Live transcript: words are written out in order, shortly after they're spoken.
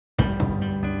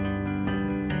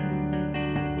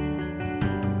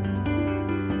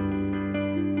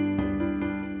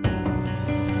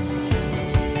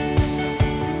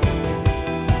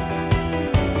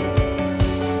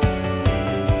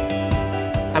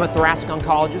I'm a thoracic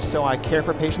oncologist, so I care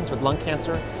for patients with lung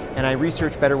cancer, and I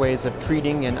research better ways of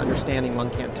treating and understanding lung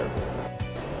cancer.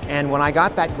 And when I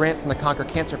got that grant from the Conquer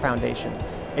Cancer Foundation,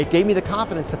 it gave me the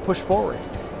confidence to push forward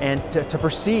and to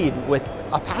proceed with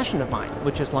a passion of mine,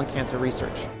 which is lung cancer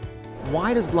research.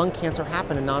 Why does lung cancer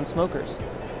happen in non-smokers?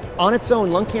 On its own,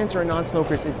 lung cancer in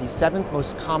non-smokers is the 7th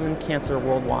most common cancer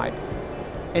worldwide.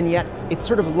 And yet, it's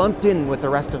sort of lumped in with the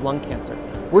rest of lung cancer.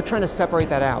 We're trying to separate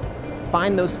that out,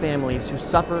 find those families who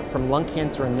suffer from lung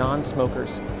cancer in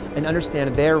non-smokers and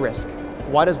understand their risk.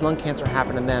 Why does lung cancer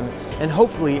happen in them? And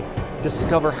hopefully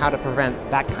discover how to prevent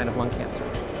that kind of lung cancer.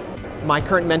 My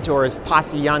current mentor is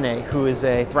Pasi Jänne, who is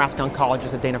a thoracic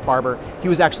oncologist at Dana-Farber. He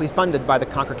was actually funded by the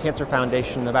Conquer Cancer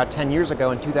Foundation about 10 years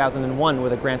ago in 2001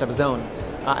 with a grant of his own.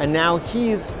 And now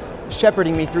he's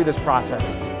shepherding me through this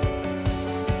process.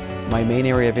 My main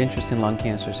area of interest in lung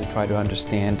cancer is to try to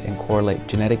understand and correlate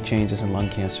genetic changes in lung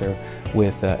cancer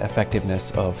with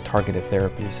effectiveness of targeted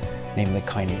therapies, namely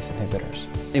kinase inhibitors.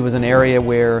 It was an area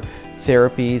where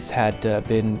therapies had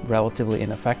been relatively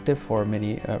ineffective for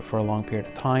a long period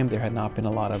of time. There had not been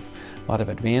a lot of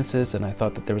advances, and I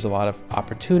thought that there was a lot of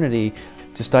opportunity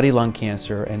to study lung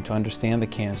cancer and to understand the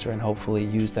cancer and hopefully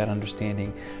use that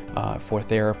understanding for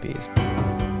therapies.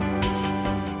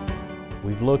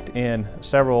 We've looked in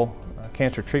several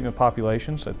cancer treatment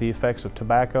populations at the effects of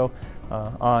tobacco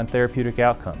on therapeutic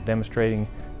outcome, demonstrating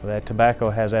that tobacco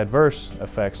has adverse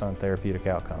effects on therapeutic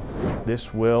outcome.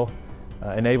 This will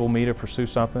enable me to pursue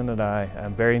something that I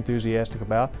am very enthusiastic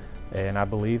about and I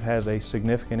believe has a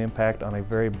significant impact on a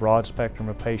very broad spectrum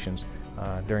of patients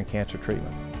during cancer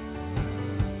treatment.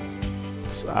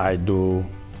 I do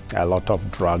a lot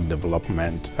of drug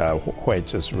development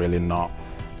which is really not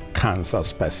cancer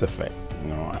specific. You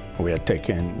know, we are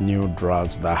taking new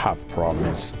drugs that have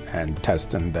promise and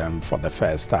testing them for the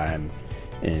first time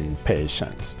in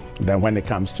patients. Then when it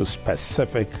comes to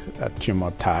specific tumor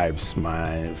types,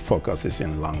 my focus is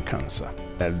in lung cancer.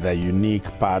 The unique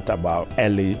part about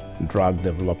early drug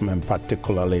development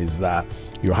particularly is that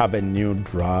you have a new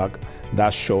drug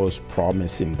that shows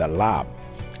promise in the lab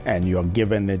and you're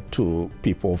giving it to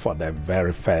people for the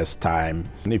very first time.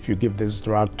 And if you give this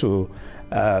drug to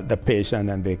the patient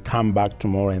and they come back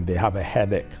tomorrow and they have a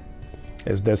headache,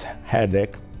 is this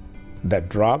headache the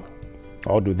drug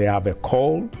or do they have a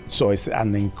cold? So it's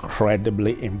an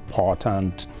incredibly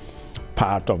important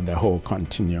part of the whole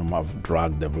continuum of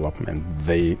drug development.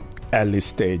 The early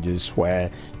stages where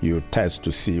you test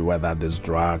to see whether this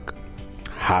drug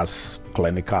has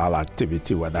clinical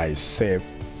activity, whether it's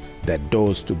safe, the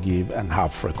dose to give and how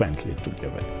frequently to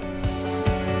give it.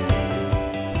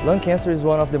 Lung cancer is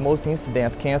one of the most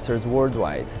incident cancers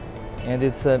worldwide, and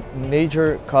it's a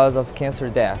major cause of cancer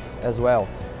death as well.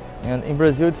 And in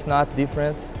Brazil it's not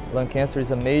different. Lung cancer is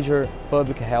a major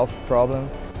public health problem.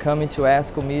 Coming to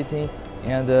ASCO meeting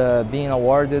and being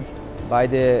awarded by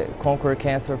the Conquer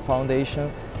Cancer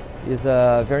Foundation is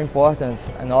a very important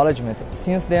acknowledgement.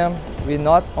 Since then, we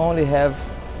not only have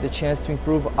the chance to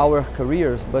improve our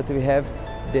careers, but we have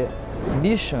the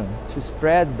mission to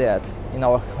spread that in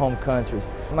our home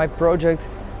countries. My project,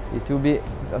 it will be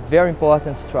a very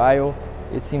important trial.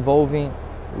 It's involving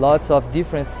lots of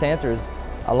different centers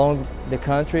along the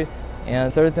country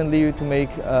and certainly to make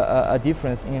a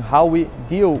difference in how we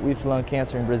deal with lung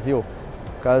cancer in Brazil.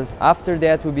 Because after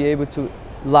that we'll be able to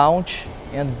launch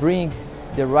and bring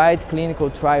the right clinical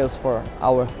trials for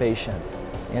our patients.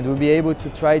 And we'll be able to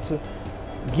try to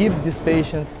give these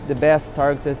patients the best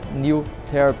targeted new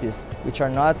therapies, which are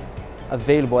not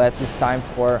available at this time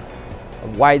for a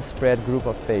widespread group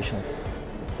of patients.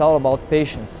 It's all about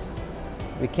patients.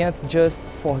 We can't just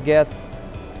forget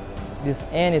this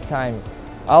anytime.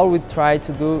 All we try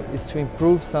to do is to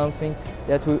improve something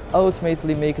that will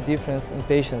ultimately make a difference in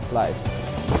patients' lives.